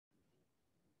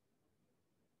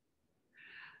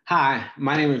Hi,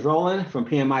 my name is Roland from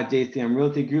PMI JCM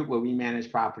Realty Group, where we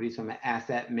manage properties from an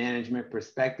asset management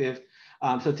perspective.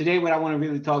 So today, what I want to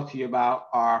really talk to you about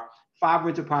are 5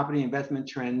 rental property investment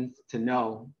trends to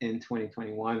know in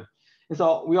 2021. And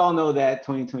so we all know that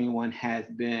 2021 has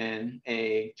been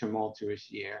a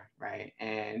tumultuous year, right?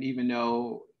 And even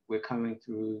though we're coming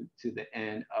through to the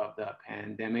end of the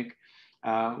pandemic,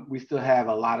 we still have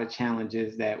a lot of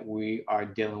challenges that we are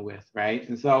dealing with, right?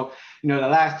 And so the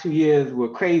last 2 years were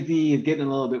crazy. It's getting a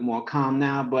little bit more calm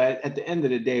now, but at the end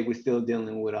of the day, we're still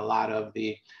dealing with a lot of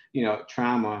the,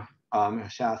 trauma,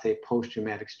 shall I say,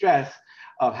 post-traumatic stress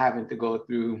of having to go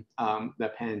through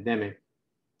the pandemic.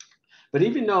 But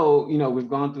even though, we've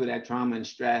gone through that trauma and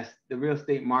stress, the real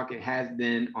estate market has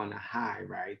been on a high,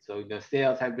 right? So the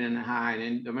sales have been on a high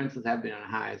and the rentals have been on a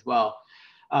high as well.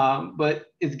 But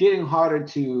it's getting harder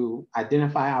to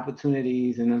identify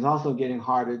opportunities, and it's also getting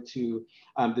harder to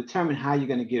determine how you're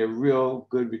going to get a real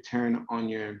good return on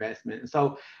your investment. And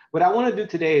so, what I want to do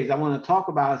today is I want to talk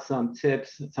about some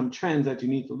tips, some trends that you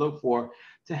need to look for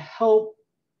to help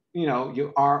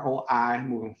your ROI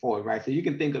moving forward, right? So you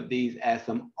can think of these as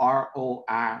some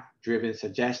ROI driven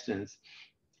suggestions.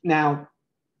 Now,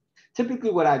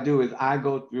 typically what I do is I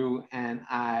go through and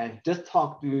I just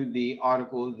talk through the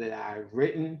articles that I've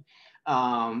written.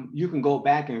 You can go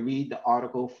back and read the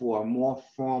article for a more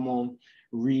formal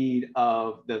read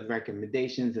of the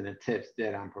recommendations and the tips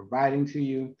that I'm providing to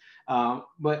you.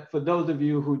 But for those of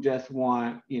you who just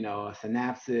want, a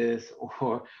synopsis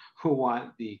or who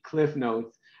want the cliff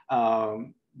notes,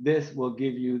 this will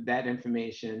give you that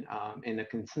information in a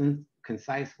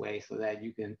concise way so that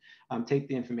you can take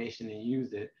the information and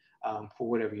use it for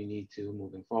whatever you need to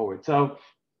moving forward. So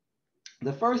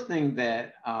the first trend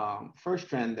that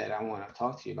I want to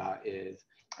talk to you about is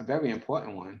a very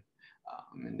important one.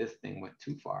 And this thing went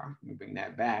too far. Let me bring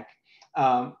that back.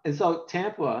 And so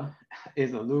Tampa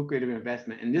is a lucrative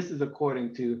investment. And this is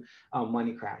according to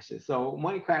Money Crashers. So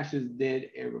Money Crashers did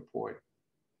a report,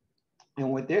 and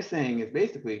what they're saying is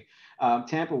basically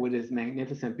Tampa, with its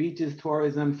magnificent beaches,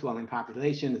 tourism, swelling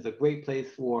population, is a great place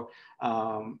for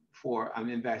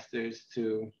investors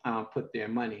to put their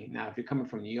money. Now, if you're coming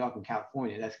from New York and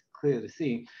California, that's clear to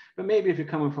see. But maybe if you're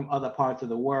coming from other parts of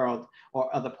the world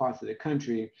or other parts of the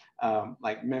country,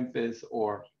 like Memphis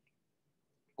or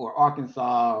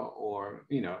Arkansas or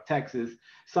Texas,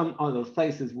 some of those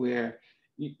places where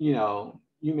you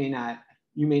may not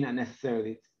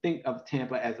necessarily think of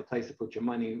Tampa as a place to put your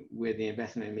money, where the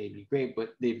investment may be great.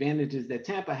 But the advantages that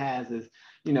Tampa has is,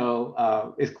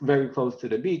 it's very close to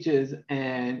the beaches,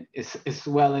 and it's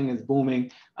swelling, it's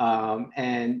booming,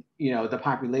 and the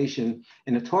population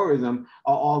and the tourism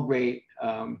are all great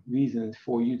reasons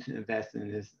for you to invest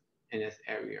in this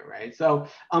area, right? So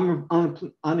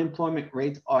unemployment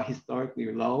rates are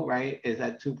historically low, right? Is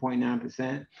at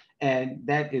 2.9%. And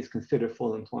that is considered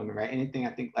full employment, right? Anything I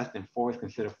think less than 4 is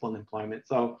considered full employment.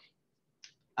 So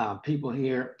people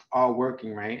here are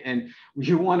working, right? And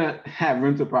you want to have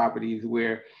rental properties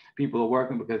where people are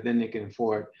working, because then they can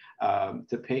afford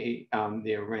to pay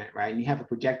their rent, right? And you have a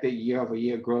projected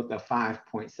year-over-year growth of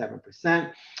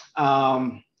 5.7%.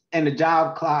 And the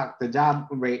job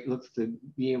rate looks to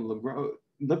be able to grow,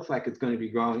 looks like it's going to be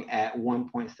growing at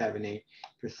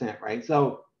 1.78%, right?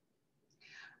 So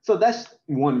that's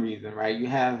one reason, right? You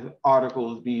have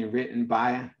articles being written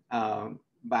by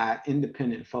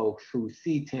independent folks who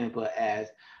see Tampa as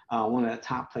one of the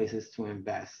top places to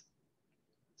invest,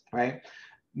 right?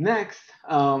 Next,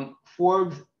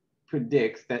 Forbes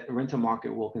predicts that the rental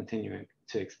market will continue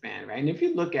to expand, right? And if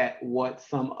you look at what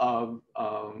some of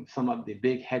the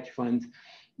big hedge funds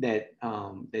that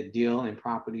deal in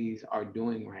properties are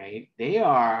doing, right? They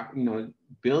are,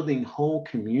 building whole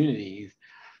communities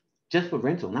just for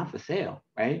rental, not for sale,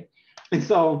 right? And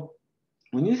so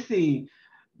when you see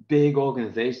big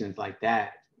organizations like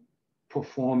that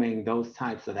performing those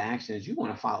types of actions, you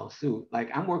want to follow suit. Like,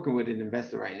 I'm working with an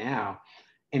investor right now,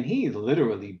 and he's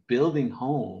literally building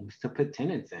homes to put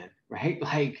tenants in, right?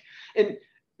 Like, and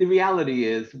the reality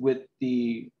is, with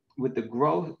the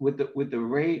growth, with the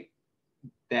rate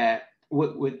that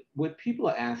what people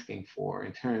are asking for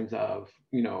in terms of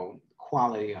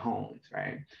quality of homes,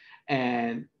 right?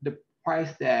 And the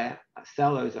price that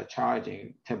sellers are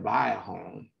charging to buy a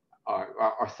home, or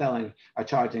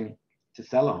charging to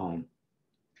sell a home,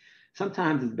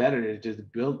 sometimes it's better to just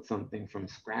build something from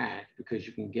scratch, because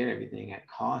you can get everything at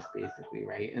cost, basically,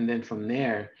 right? And then from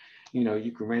there,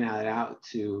 you can rent it out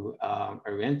to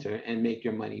a renter and make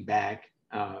your money back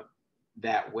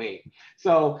that way.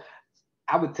 So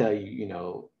I would tell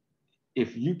you,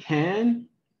 if you can,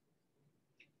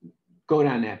 go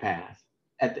down that path.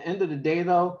 At the end of the day,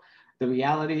 though, the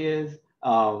reality is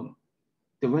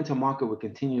the rental market will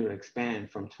continue to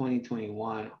expand from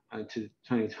 2021 to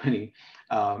 2020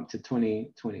 to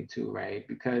 2022, right?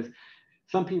 Because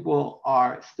some people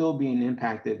are still being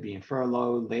impacted, being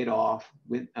furloughed, laid off,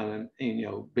 with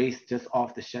based just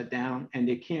off the shutdown, and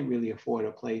they can't really afford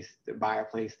a place to buy a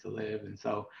place to live, and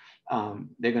so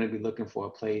they're going to be looking for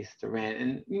a place to rent.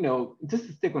 And just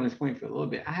to stick on this point for a little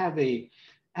bit, I have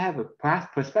a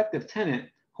prospective tenant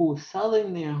who's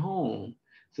selling their home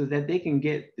so that they can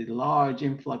get the large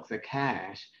influx of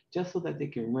cash just so that they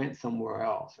can rent somewhere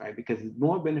else, right? Because it's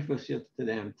more beneficial to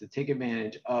them to take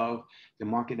advantage of the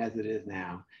market as it is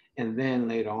now, and then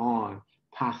later on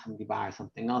possibly buy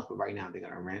something else. But right now they're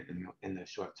going to rent in the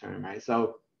short term, right?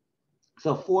 So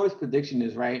Ford's prediction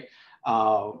is right.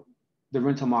 The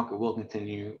rental market will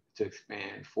continue to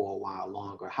expand for a while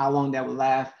longer. How long that will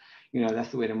last,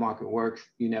 that's the way the market works.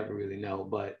 You never really know,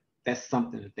 but that's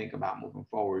something to think about moving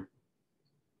forward.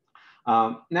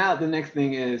 Now, the next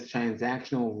thing is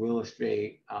transactional real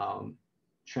estate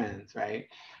trends, right?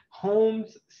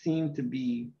 Homes seem to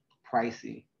be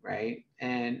pricey, right?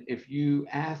 And if you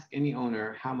ask any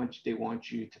owner how much they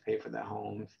want you to pay for their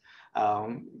homes,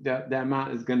 the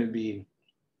amount is going to be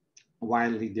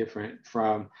widely different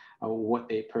from what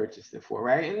they purchased it for,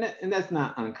 right? And that's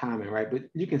not uncommon, right? But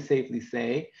you can safely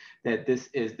say that this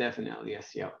is definitely a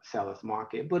seller's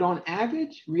market. But on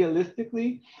average,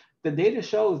 realistically, the data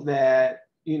shows that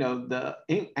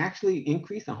actually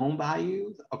increase in home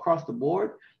values across the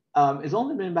board has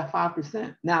only been about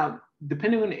 5%. Now,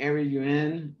 depending on the area you're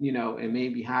in, it may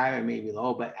be higher, it may be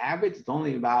low, but average is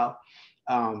only about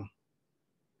 5%.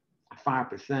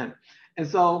 And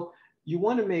so you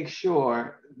want to make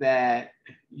sure that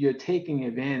you're taking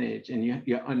advantage and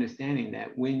you're understanding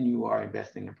that when you are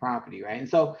investing in property, right? And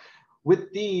so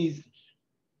with these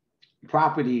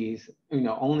properties,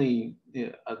 only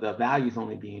the values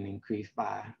only being increased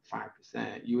by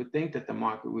 5%, you would think that the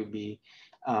market would be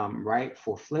ripe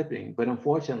for flipping, but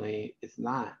unfortunately it's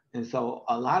not. And so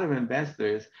a lot of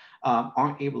investors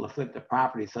aren't able to flip the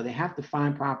property, so they have to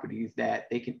find properties that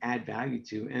they can add value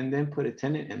to and then put a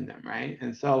tenant in them, right?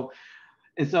 And so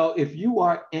if you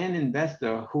are an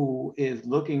investor who is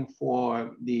looking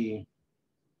for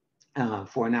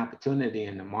for an opportunity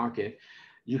in the market,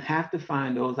 you have to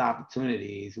find those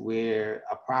opportunities where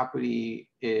a property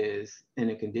is in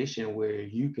a condition where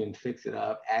you can fix it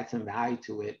up, add some value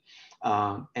to it,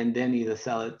 and then either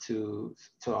sell it to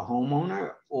a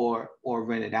homeowner or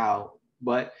rent it out.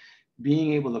 But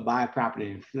being able to buy a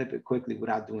property and flip it quickly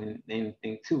without doing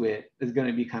anything to it is going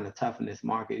to be kind of tough in this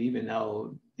market, even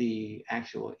though the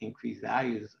actual increased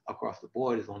values across the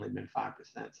board has only been 5%.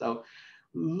 So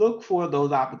look for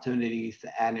those opportunities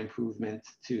to add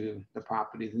improvements to the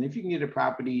properties. And if you can get a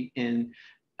property in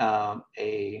an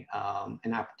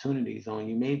opportunity zone,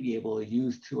 you may be able to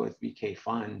use 2 or 3K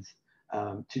funds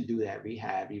to do that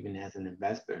rehab, even as an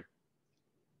investor.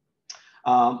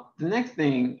 The next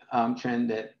thing trend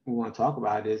that we want to talk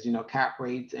about is, cap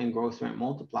rates and gross rent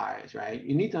multipliers, right?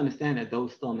 You need to understand that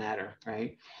those still matter,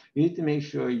 right? You need to make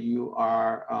sure you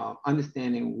are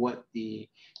understanding what the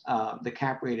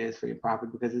cap rate is for your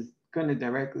property, because it's going to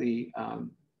directly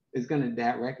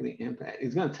impact.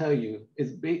 It's going to tell you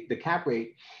the cap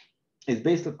rate is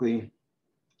basically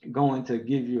going to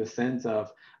give you a sense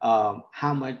of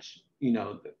how much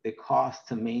the cost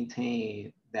to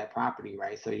maintain that property,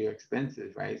 right? So your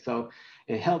expenses, right? So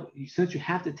it helps, since you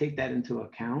have to take that into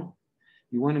account,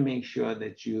 you want to make sure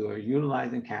that you are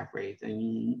utilizing cap rates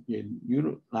and you're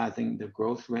utilizing the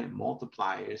gross rent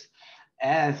multipliers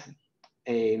as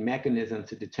a mechanism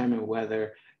to determine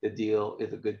whether the deal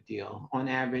is a good deal. On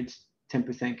average,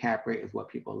 10% cap rate is what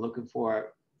people are looking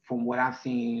for. From what I've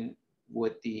seen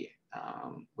with the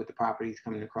properties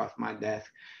coming across my desk,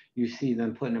 you see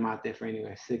them putting them out there for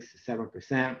anywhere 6 to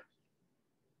 7%.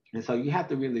 And so you have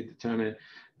to really determine,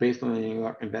 based on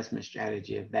your investment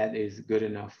strategy, if that is good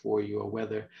enough for you, or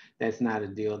whether that's not a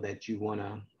deal that you want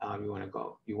to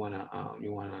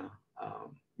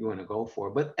go for.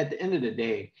 But at the end of the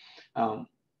day,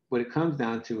 what it comes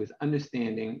down to is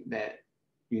understanding that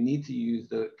you need to use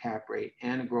the cap rate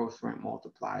and a gross rent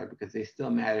multiplier, because they still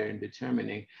matter in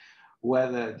determining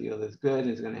whether a deal is good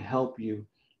and is going to help you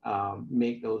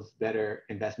make those better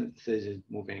investment decisions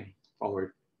moving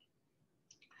forward.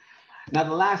 Now,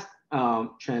 the last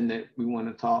trend that we want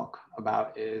to talk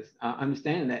about is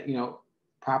understanding that, rental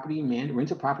property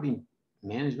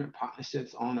management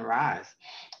partnerships on the rise.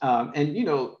 And,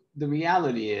 the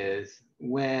reality is,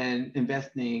 when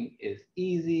investing is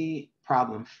easy,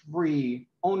 problem-free,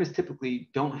 owners typically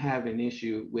don't have an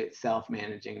issue with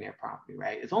self-managing their property,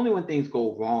 right? It's only when things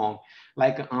go wrong,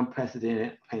 like an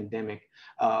unprecedented pandemic,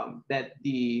 that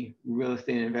the real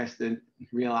estate investor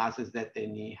realizes that they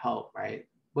need help, right?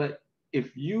 But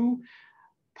if you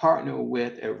partner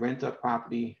with a rental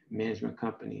property management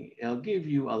company, it'll give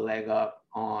you a leg up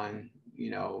on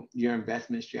your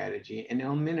investment strategy, and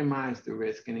it'll minimize the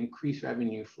risk and increase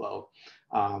revenue flow.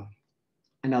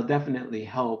 And they'll definitely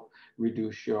help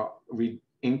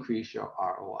increase your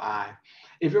ROI.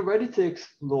 If you're ready to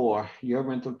explore your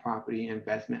rental property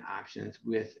investment options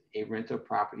with a rental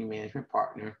property management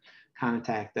partner,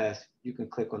 contact us. You can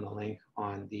click on the link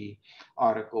on the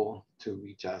article to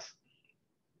reach us.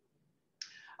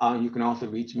 You can also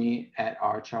reach me at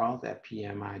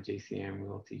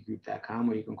rcharles@pmijcmrealtygroup.com,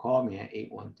 or you can call me at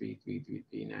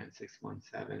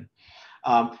 813-333-9617.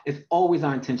 It's always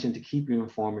our intention to keep you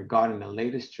informed regarding the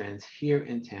latest trends here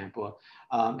in Tampa.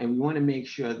 And we want to make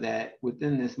sure that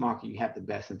within this market, you have the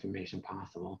best information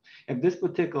possible. If this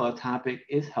particular topic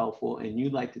is helpful and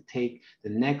you'd like to take the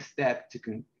next step to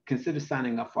consider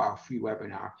signing up for our free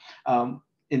webinar,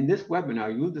 in this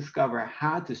webinar, you'll discover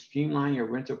how to streamline your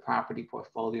rental property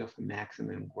portfolio for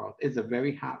maximum growth. It's a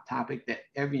very hot topic that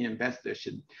every investor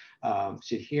should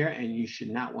hear, and you should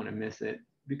not want to miss it.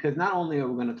 Because not only are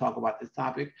we going to talk about this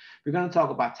topic, we're going to talk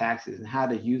about taxes and how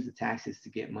to use the taxes to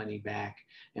get money back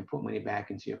and put money back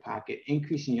into your pocket,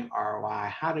 increasing your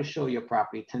ROI, how to show your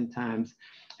property 10 times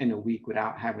in a week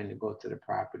without having to go to the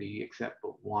property except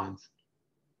for once.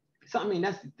 So, I mean,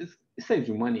 it saves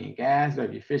you money in gas,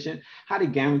 very efficient. How to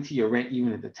guarantee your rent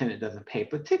even if the tenant doesn't pay,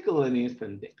 particularly in this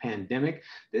pandemic.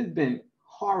 There's been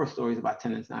horror stories about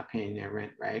tenants not paying their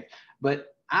rent, right?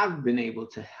 But I've been able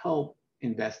to help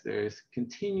investors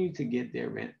continue to get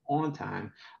their rent on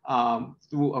time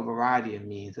through a variety of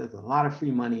means. There's a lot of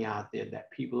free money out there that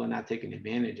people are not taking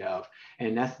advantage of.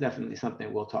 And that's definitely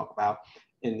something we'll talk about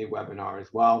in the webinar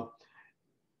as well.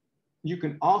 You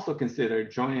can also consider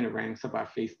joining the ranks of our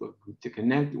Facebook group to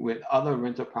connect with other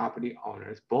rental property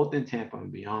owners, both in Tampa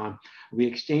and beyond. We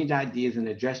exchange ideas and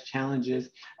address challenges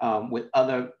with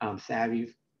other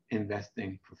savvy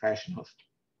investing professionals.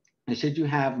 And should you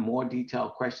have more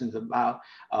detailed questions about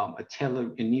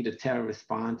need a tailored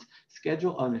response,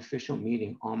 schedule an official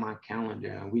meeting on my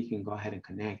calendar and we can go ahead and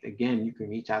connect. Again, you can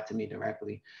reach out to me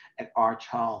directly at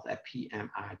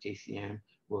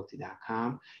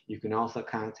rcharles@pmijcmrealty.com. You can also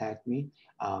contact me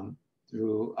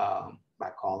through by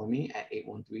calling me at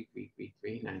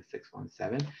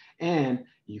 813-333-9617. And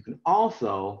you can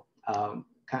also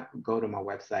go to my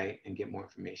website and get more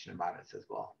information about us as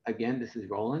well. Again, this is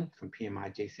Roland from PMI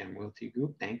JCM Realty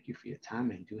Group. Thank you for your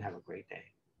time and do have a great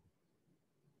day.